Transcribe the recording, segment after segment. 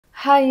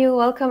Hi, you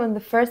welcome in the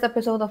first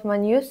episode of my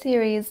new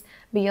series,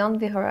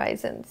 Beyond the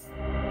Horizons.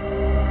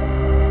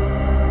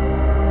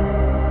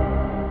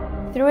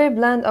 Through a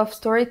blend of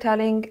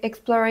storytelling,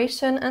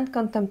 exploration, and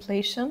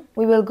contemplation,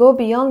 we will go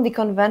beyond the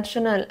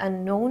conventional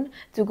and known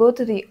to go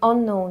to the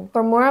unknown.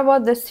 For more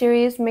about this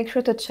series, make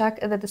sure to check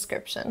the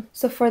description.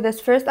 So for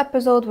this first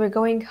episode, we're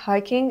going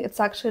hiking.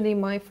 It's actually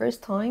my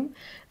first time.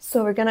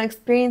 So we're gonna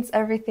experience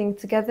everything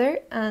together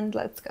and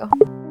let's go.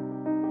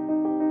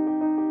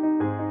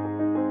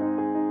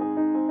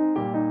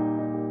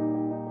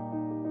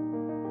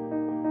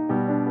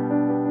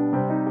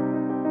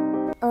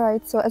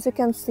 Alright, so as you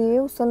can see,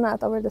 we're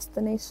at our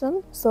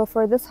destination. So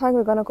for this hike,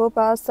 we're gonna go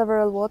past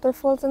several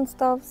waterfalls and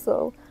stuff,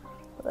 so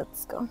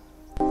let's go.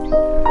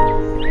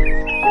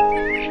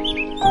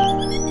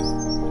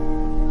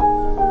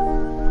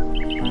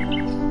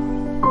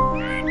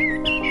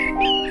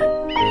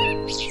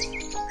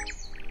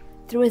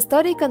 Through a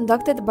study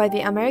conducted by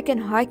the American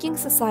Hiking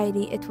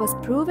Society, it was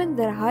proven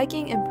that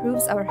hiking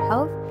improves our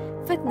health,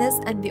 fitness,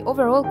 and the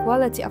overall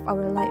quality of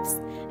our lives.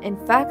 In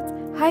fact,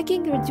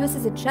 hiking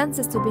reduces the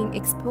chances to being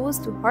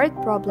exposed to heart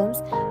problems,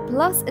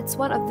 plus it's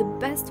one of the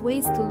best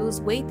ways to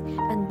lose weight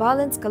and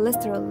balance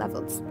cholesterol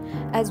levels,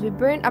 as we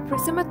burn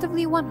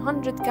approximately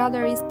 100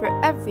 calories per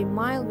every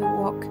mile we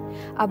walk.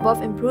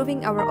 Above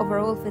improving our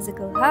overall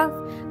physical health,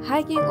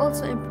 hiking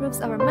also improves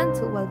our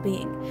mental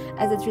well-being,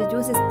 as it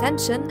reduces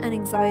tension and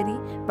anxiety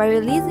by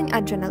releasing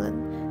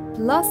adrenaline.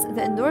 Plus,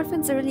 the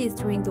endorphins released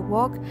during the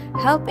walk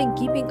help in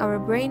keeping our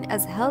brain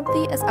as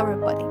healthy as our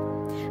body.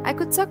 I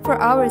could talk for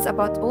hours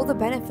about all the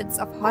benefits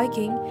of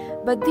hiking,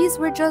 but these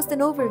were just an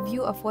overview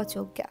of what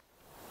you'll get.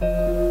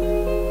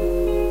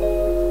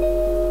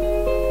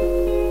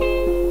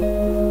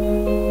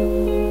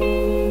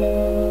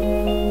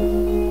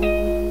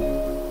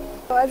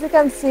 So as you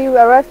can see, we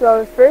arrived to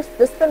our first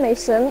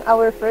destination,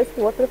 our first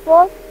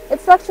waterfall.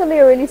 It's actually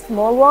a really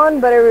small one,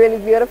 but a really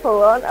beautiful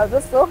one. I'm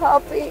just so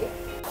happy.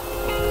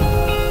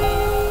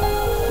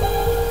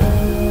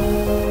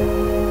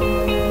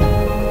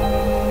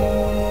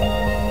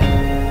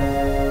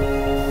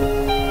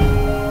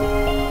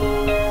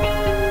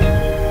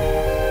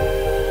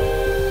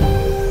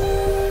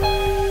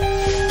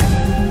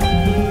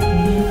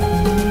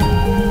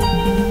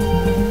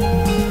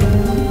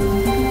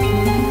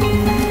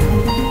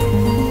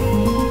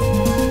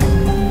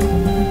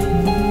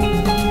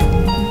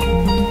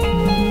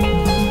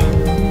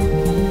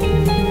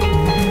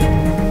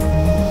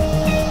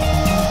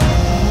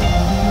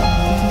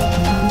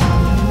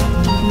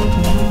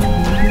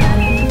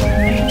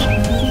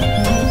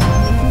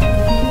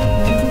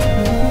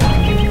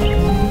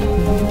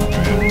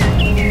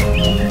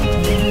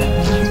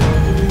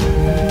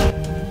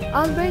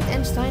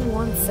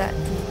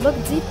 Look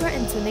deeper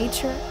into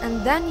nature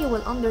and then you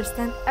will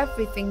understand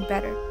everything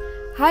better.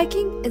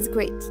 Hiking is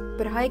great,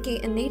 but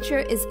hiking in nature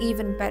is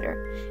even better.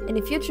 In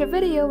a future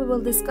video, we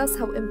will discuss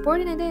how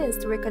important it is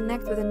to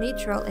reconnect with the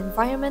natural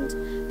environment,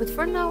 but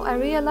for now I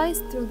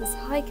realized through this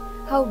hike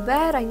how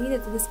bad I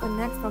needed to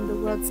disconnect from the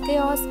world's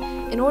chaos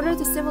in order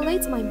to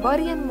stimulate my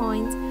body and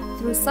mind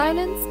through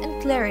silence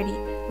and clarity,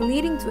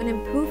 leading to an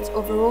improved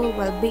overall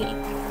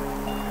well-being.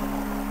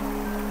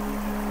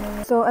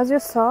 So as you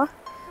saw,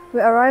 we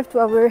arrived to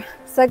our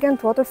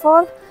second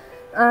waterfall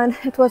and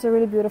it was a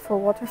really beautiful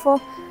waterfall.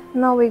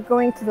 Now we're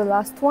going to the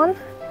last one,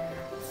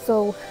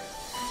 so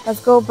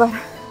let's go. But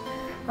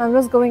I'm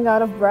just going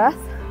out of breath,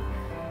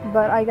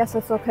 but I guess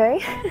it's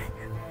okay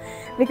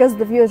because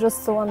the view is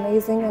just so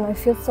amazing and I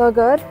feel so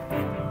good.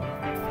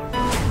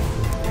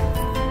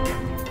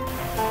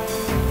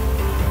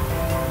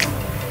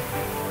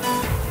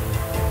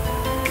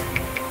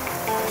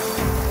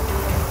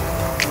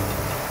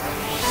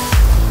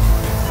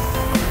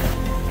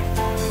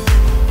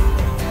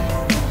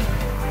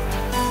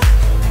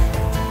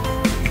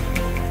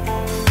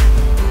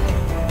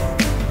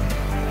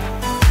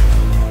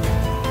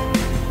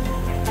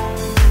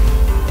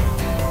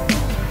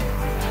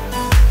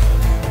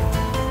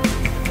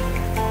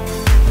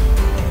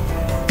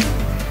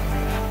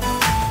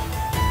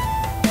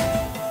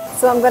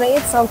 So I'm gonna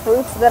eat some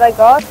fruits that I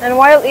got, and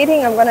while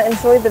eating I'm gonna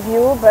enjoy the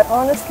view, but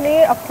honestly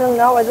up till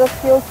now I just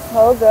feel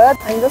so good.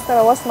 I'm just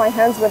gonna wash my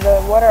hands with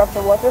the water of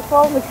the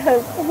waterfall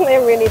because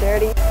they're really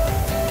dirty.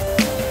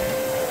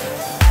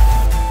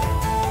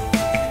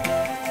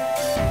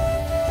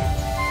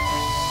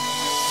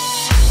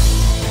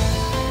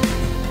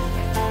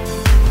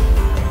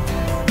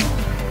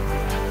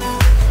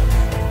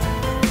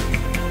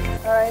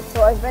 Alright,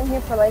 so I've been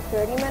here for like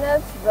 30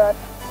 minutes, but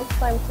it's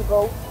time to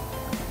go.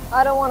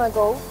 I don't want to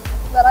go,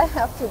 but I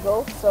have to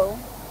go, so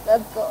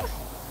let's go.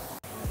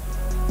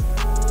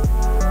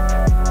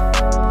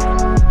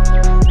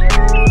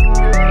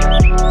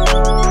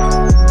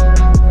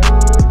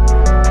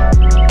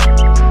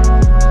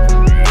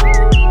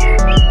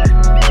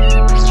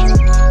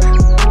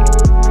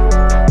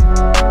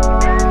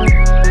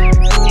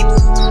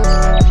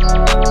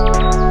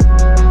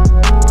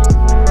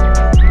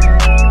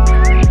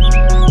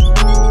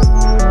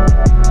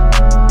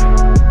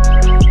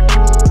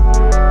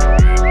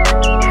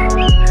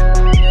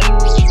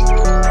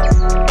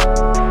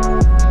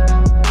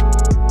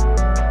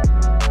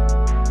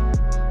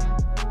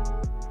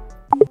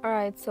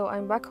 So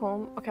I'm back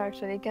home. Okay,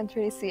 actually, you can't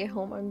really see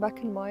home. I'm back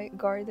in my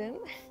garden.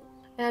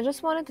 And I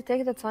just wanted to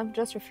take the time to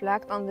just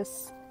reflect on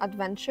this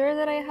adventure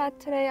that I had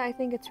today. I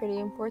think it's really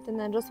important,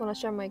 and I just want to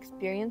share my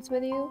experience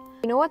with you.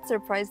 You know what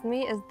surprised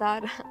me is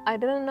that I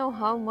didn't know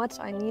how much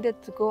I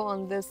needed to go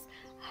on this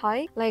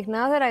hike. Like,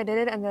 now that I did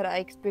it and that I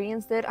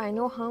experienced it, I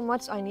know how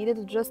much I needed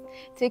to just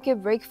take a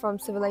break from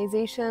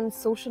civilization,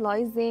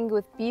 socializing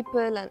with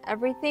people and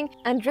everything,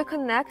 and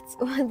reconnect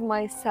with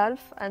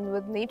myself and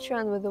with nature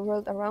and with the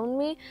world around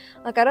me.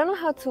 Like, I don't know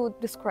how to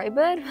describe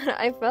it, but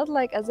I felt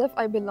like as if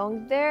I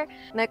belonged there.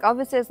 Like,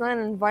 obviously it's not an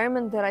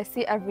environment that I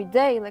see every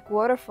day, like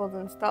waterfalls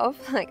and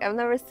stuff. Like, I've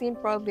never seen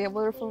probably a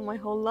waterfall in my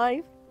whole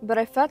life. But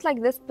I felt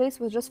like this place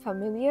was just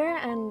familiar,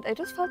 and I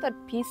just felt at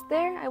peace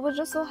there. I was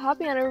just so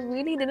happy, and I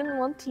really didn't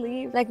want to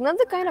leave. Like, not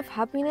the kind of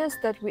happiness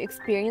that we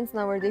experience in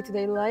our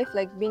day-to-day life,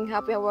 like being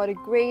happy about a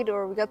grade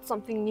or we got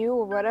something new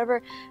or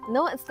whatever.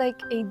 No, it's like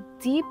a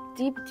deep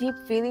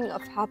feeling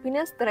of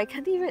happiness that I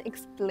can't even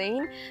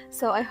explain.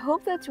 So I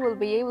hope that you will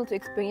be able to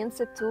experience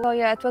it too. So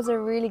yeah, it was a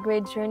really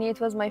great journey. It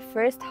was my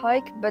first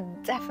hike, but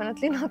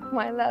definitely not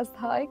my last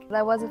hike.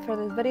 That was it for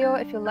this video.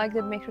 If you liked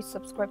it, make sure to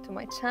subscribe to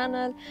my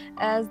channel,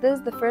 as this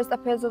is the first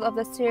episode of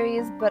the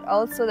series, but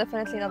also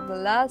definitely not the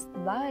last.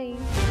 Bye.